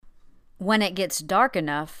When it gets dark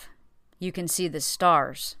enough, you can see the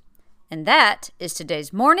stars. And that is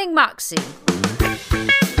today's Morning Moxie.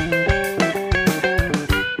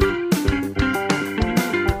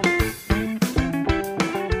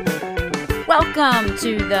 Welcome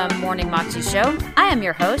to the Morning Moxie Show. I am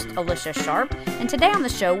your host, Alicia Sharp, and today on the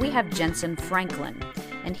show we have Jensen Franklin.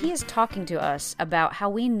 And he is talking to us about how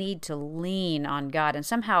we need to lean on God. And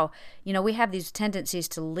somehow, we have these tendencies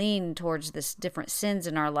to lean towards this different sins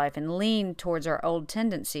in our life and lean towards our old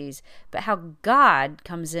tendencies. But how God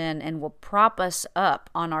comes in and will prop us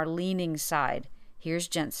up on our leaning side. Here's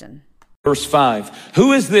Jensen. Verse 5.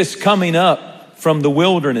 Who is this coming up from the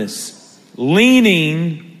wilderness,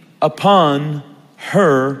 leaning upon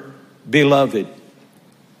her beloved?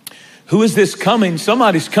 Who is this coming?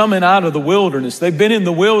 Somebody's coming out of the wilderness. They've been in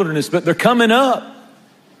the wilderness, but they're coming up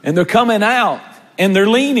and they're coming out and they're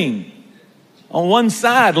leaning on one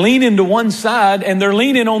side, leaning to one side, and they're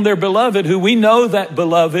leaning on their beloved, who we know that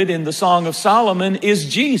beloved in the Song of Solomon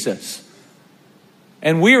is Jesus.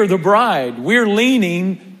 And we are the bride. We're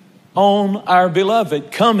leaning on our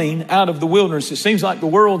beloved coming out of the wilderness. It seems like the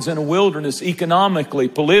world's in a wilderness economically,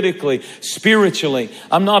 politically, spiritually.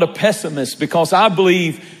 I'm not a pessimist because I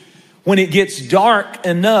believe when it gets dark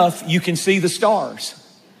enough, you can see the stars.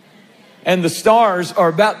 And the stars are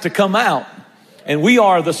about to come out. And we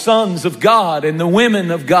are the sons of God and the women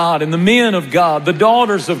of God and the men of God, the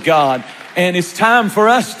daughters of God. And it's time for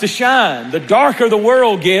us to shine. The darker the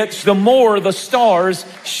world gets, the more the stars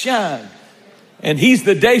shine. And He's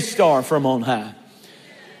the day star from on high.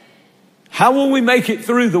 How will we make it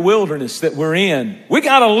through the wilderness that we're in? We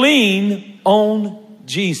got to lean on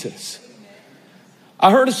Jesus. I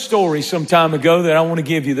heard a story some time ago that I want to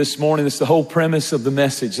give you this morning. It's the whole premise of the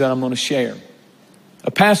message that I'm going to share. A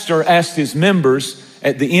pastor asked his members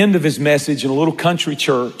at the end of his message in a little country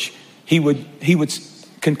church, he would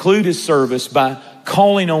conclude his service by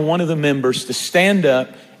calling on one of the members to stand up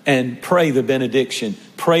and pray the benediction,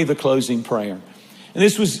 pray the closing prayer. And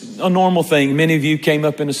this was a normal thing. Many of you came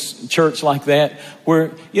up in a church like that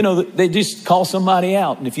where, they just call somebody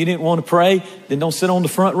out. And if you didn't want to pray, then don't sit on the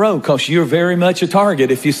front row because you're very much a target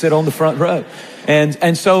if you sit on the front row.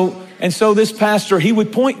 And so this pastor, he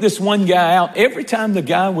would point this one guy out. Every time the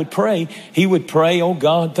guy would pray, he would pray, "Oh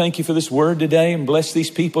God, thank you for this word today and bless these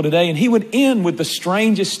people today." And he would end with the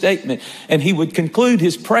strangest statement. And he would conclude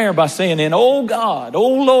his prayer by saying, "And oh God,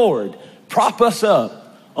 oh Lord, prop us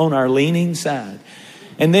up on our leaning side."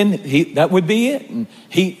 And then that would be it. And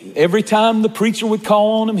every time the preacher would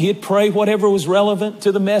call on him, he'd pray whatever was relevant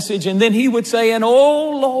to the message. And then he would say, "And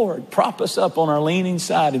oh Lord, prop us up on our leaning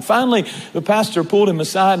side." And finally, the pastor pulled him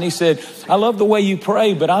aside and he said, "I love the way you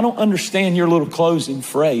pray, but I don't understand your little closing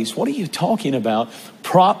phrase. What are you talking about?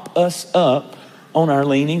 Prop us up on our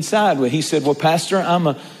leaning side." Well, he said, "Well, Pastor,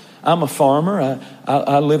 I'm a farmer.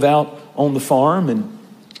 I live out on the farm, and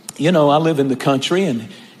I live in the country."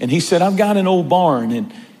 And he said, "I've got an old barn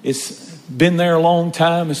and it's been there a long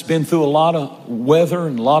time. It's been through a lot of weather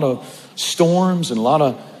and a lot of storms and a lot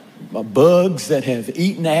of bugs that have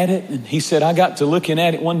eaten at it." And he said, "I got to looking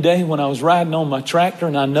at it one day when I was riding on my tractor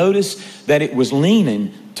and I noticed that it was leaning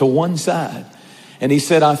to one side." And he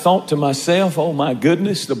said, "I thought to myself, oh my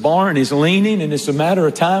goodness, the barn is leaning and it's a matter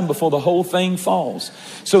of time before the whole thing falls."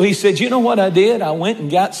 So he said, "You know what I did? I went and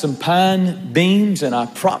got some pine beams and I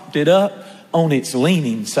propped it up on its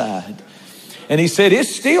leaning side." And he said, "It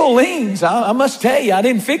still leans. I must tell you, I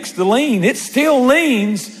didn't fix the lean. It still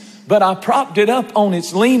leans, but I propped it up on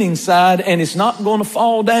its leaning side and it's not going to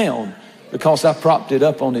fall down because I propped it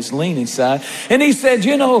up on its leaning side." And he said,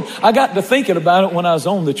 "I got to thinking about it when I was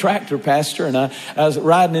on the tractor, Pastor, and I was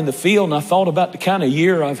riding in the field and I thought about the kind of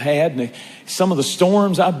year I've had and some of the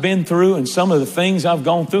storms I've been through and some of the things I've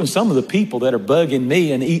gone through and some of the people that are bugging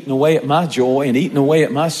me and eating away at my joy and eating away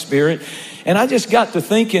at my spirit. And I just got to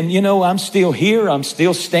thinking, I'm still here. I'm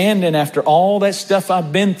still standing after all that stuff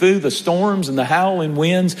I've been through, the storms and the howling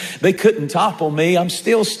winds. They couldn't topple me. I'm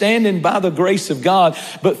still standing by the grace of God.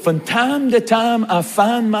 But from time to time, I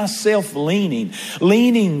find myself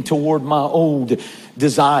leaning toward my old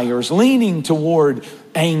desires, leaning toward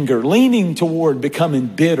anger, leaning toward becoming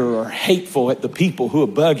bitter or hateful at the people who are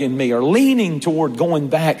bugging me, or leaning toward going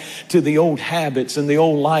back to the old habits and the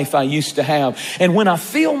old life I used to have. And when I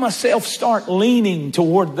feel myself start leaning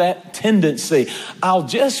toward that tendency, I'll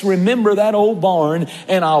just remember that old barn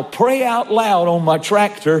and I'll pray out loud on my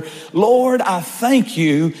tractor, "Lord, I thank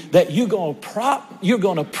you that you're going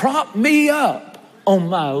to prop me up on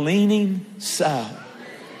my leaning side."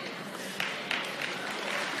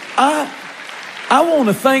 I want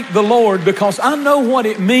to thank the Lord because I know what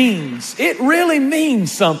it means. It really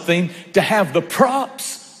means something to have the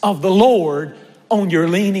props of the Lord on your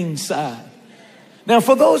leaning side. Now,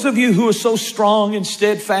 for those of you who are so strong and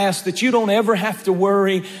steadfast that you don't ever have to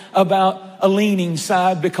worry about a leaning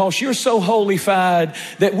side because you're so holified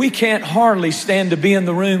that we can't hardly stand to be in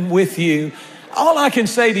the room with you, all I can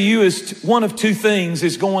say to you is one of two things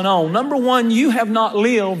is going on. Number one, you have not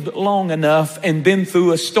lived long enough and been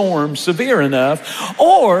through a storm severe enough,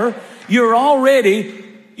 or you've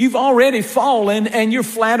already fallen and you're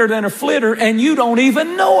flatter than a flitter and you don't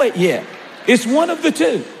even know it yet. It's one of the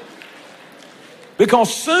two.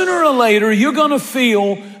 Because sooner or later, you're going to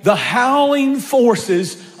feel the howling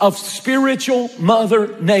forces of spiritual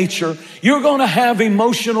Mother Nature. You're going to have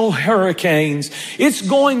emotional hurricanes. It's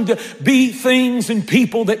going to be things and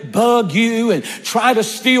people that bug you and try to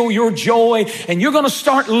steal your joy. And you're going to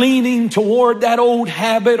start leaning toward that old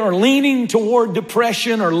habit, or leaning toward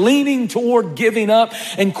depression, or leaning toward giving up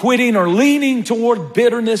and quitting, or leaning toward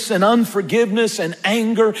bitterness and unforgiveness and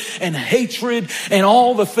anger and hatred and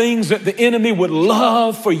all the things that the enemy would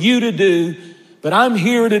love for you to do. But I'm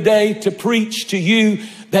here today to preach to you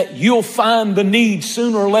that you'll find the need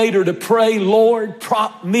sooner or later to pray, Lord,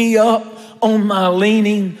 prop me up on my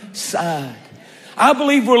leaning side. I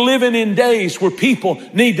believe we're living in days where people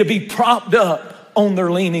need to be propped up on their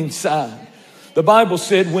leaning side. The Bible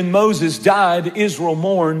said when Moses died, Israel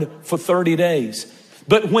mourned for 30 days.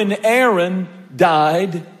 But when Aaron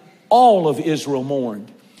died, all of Israel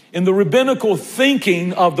mourned. In the rabbinical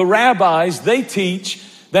thinking of the rabbis, they teach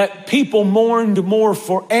that people mourned more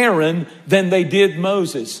for Aaron than they did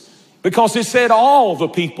Moses. Because it said all the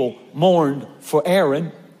people mourned for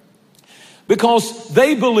Aaron. Because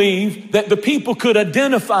they believed that the people could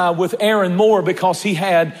identify with Aaron more because he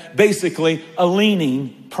had basically a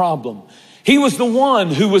leaning problem. He was the one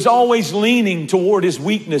who was always leaning toward his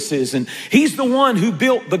weaknesses. And he's the one who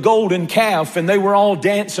built the golden calf and they were all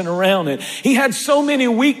dancing around it. He had so many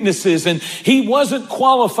weaknesses and he wasn't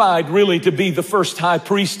qualified really to be the first high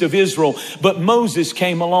priest of Israel. But Moses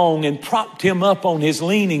came along and propped him up on his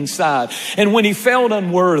leaning side. And when he felt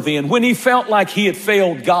unworthy, and when he felt like he had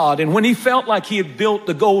failed God, and when he felt like he had built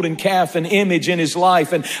the golden calf and image in his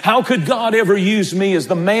life, and how could God ever use me as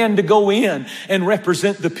the man to go in and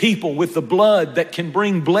represent the people with the blood that can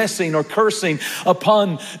bring blessing or cursing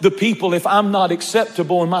upon the people if I'm not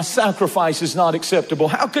acceptable and my sacrifice is not acceptable?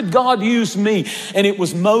 How could God use me? And it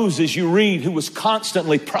was Moses, you read, who was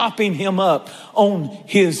constantly propping him up on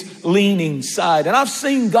his leaning side. And I've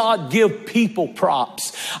seen God give people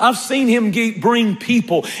props. I've seen him bring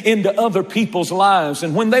people into other people's lives.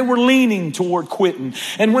 And when they were leaning toward quitting,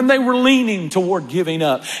 and when they were leaning toward giving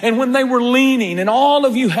up, and when they were leaning, and all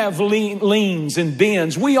of you have leans and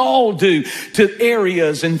bends, we all do, to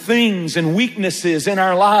areas and things and weaknesses in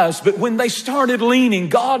our lives. But when they started leaning,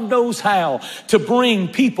 God knows how to bring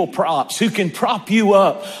people props who can prop you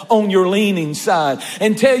up on your leaning side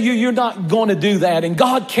and tell you you're not going to do that, and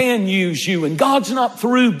God can use you, and God's not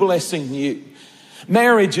through blessing you.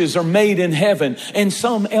 Marriages are made in heaven and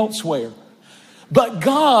some elsewhere. But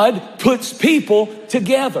God puts people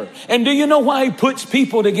together. And do you know why he puts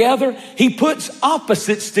people together? He puts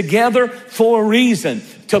opposites together for a reason,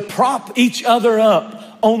 to prop each other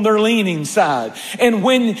up on their leaning side. And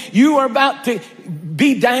when you are about to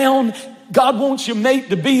be down, God wants your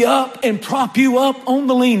mate to be up and prop you up on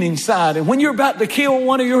the leaning side. And when you're about to kill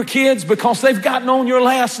one of your kids because they've gotten on your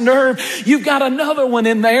last nerve, you've got another one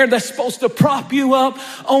in there that's supposed to prop you up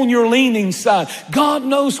on your leaning side. God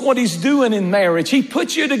knows what he's doing in marriage. He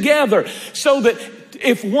puts you together so that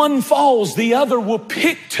if one falls, the other will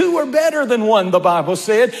pick. Two are better than one, the Bible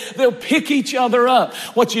said. They'll pick each other up.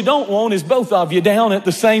 What you don't want is both of you down at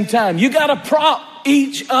the same time. You got to prop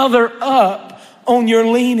each other up on your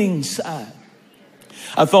leaning side.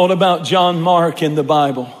 I thought about John Mark in the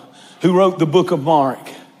Bible, who wrote the book of Mark.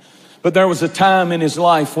 But there was a time in his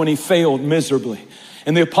life when he failed miserably.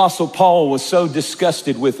 And the Apostle Paul was so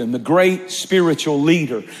disgusted with him, the great spiritual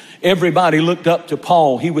leader. Everybody looked up to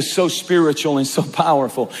Paul. He was so spiritual and so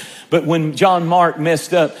powerful. But when John Mark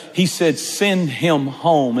messed up, he said, send him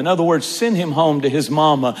home. In other words, send him home to his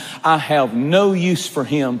mama. I have no use for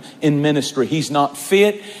him in ministry. He's not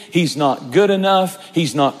fit. He's not good enough.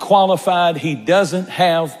 He's not qualified. He doesn't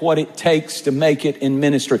have what it takes to make it in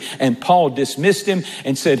ministry. And Paul dismissed him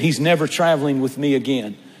and said, he's never traveling with me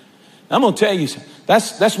again. I'm going to tell you,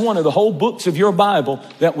 that's one of the whole books of your Bible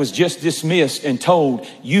that was just dismissed and told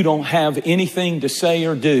you don't have anything to say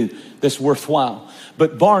or do that's worthwhile.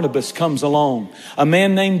 But Barnabas comes along, a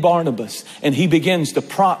man named Barnabas, and he begins to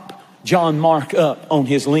prop John Mark up on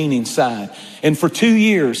his leaning side. And for 2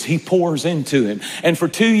 years, he pours into him. And for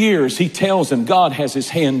 2 years, he tells him, God has his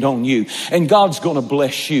hand on you. And God's going to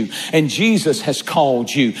bless you. And Jesus has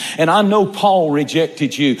called you. And I know Paul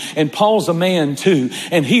rejected you. And Paul's a man too.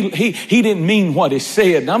 And he didn't mean what he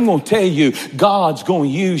said. And I'm going to tell you, God's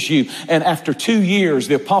going to use you. And after 2 years,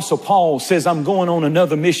 the Apostle Paul says, I'm going on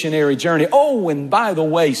another missionary journey. Oh, and by the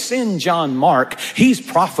way, send John Mark. He's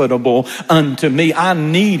profitable unto me. I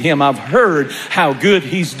need him. I've heard how good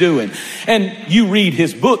he's doing. And you read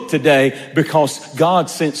his book today because God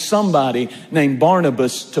sent somebody named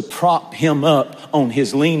Barnabas to prop him up on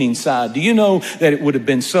his leaning side. Do you know that it would have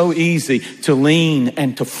been so easy to lean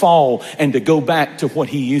and to fall and to go back to what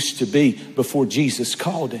he used to be before Jesus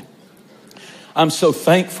called him? I'm so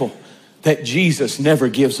thankful that Jesus never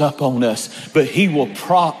gives up on us, but he will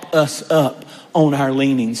prop us up on our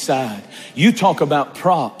leaning side. You talk about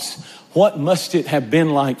props. What must it have been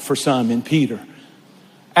like for Simon Peter?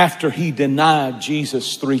 After he denied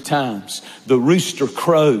Jesus 3 times, the rooster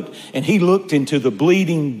crowed and he looked into the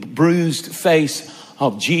bleeding, bruised face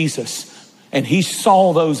of Jesus. And he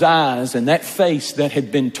saw those eyes and that face that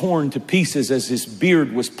had been torn to pieces as his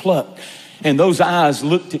beard was plucked. And those eyes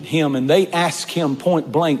looked at him and they asked him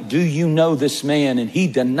point blank, do you know this man? And he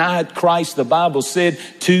denied Christ, the Bible said,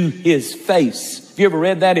 to his face. Have you ever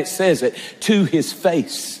read that? It says it, to his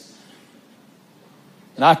face.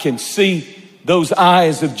 And I can see those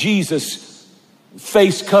eyes of Jesus,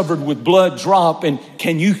 face covered with blood, drop. And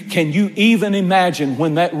can you even imagine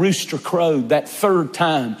when that rooster crowed that 3rd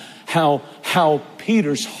time, how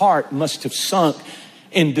Peter's heart must have sunk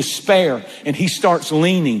in despair, and he starts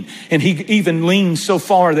leaning, and he even leans so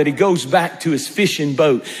far that he goes back to his fishing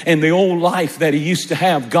boat and the old life that he used to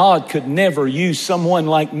have. God could never use someone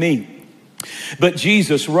like me. But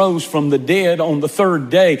Jesus rose from the dead on the 3rd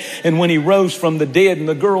day. And when he rose from the dead and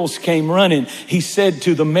the girls came running, he said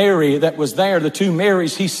to the Mary that was there, the 2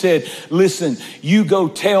 Marys, he said, listen, you go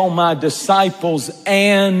tell my disciples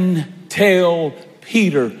and tell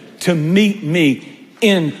Peter to meet me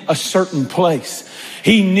in a certain place.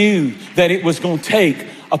 He knew that it was going to take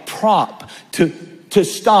a prop to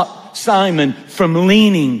stop Simon from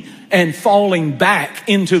leaning and falling back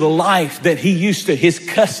into the life that he used to, his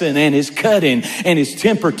cussing and his cutting and his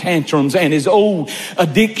temper tantrums and his old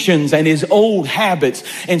addictions and his old habits.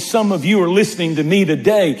 And some of you are listening to me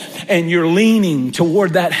today and you're leaning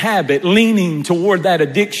toward that habit, leaning toward that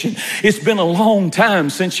addiction. It's been a long time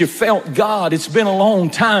since you felt God. It's been a long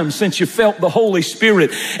time since you felt the Holy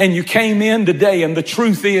Spirit, and you came in today, and the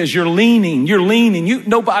truth is you're leaning.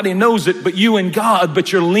 Nobody knows it but you and God,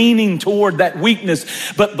 but you're leaning toward that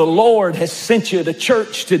weakness. But the Lord has sent you to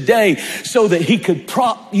church today so that he could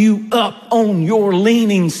prop you up on your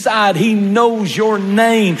leaning side. He knows your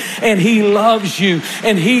name and he loves you,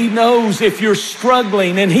 and he knows if you're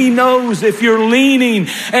struggling, and he knows if you're leaning,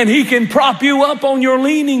 and he can prop you up on your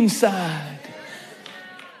leaning side.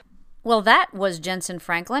 Well, that was Jensen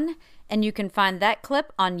Franklin, and you can find that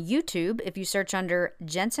clip on YouTube if you search under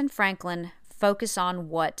Jensen Franklin, Focus on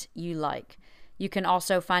What You Like. You can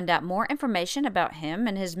also find out more information about him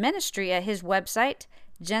and his ministry at his website,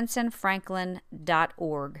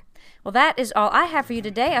 jensenfranklin.org. Well, that is all I have for you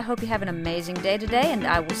today. I hope you have an amazing day today, and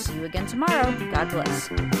I will see you again tomorrow. God bless.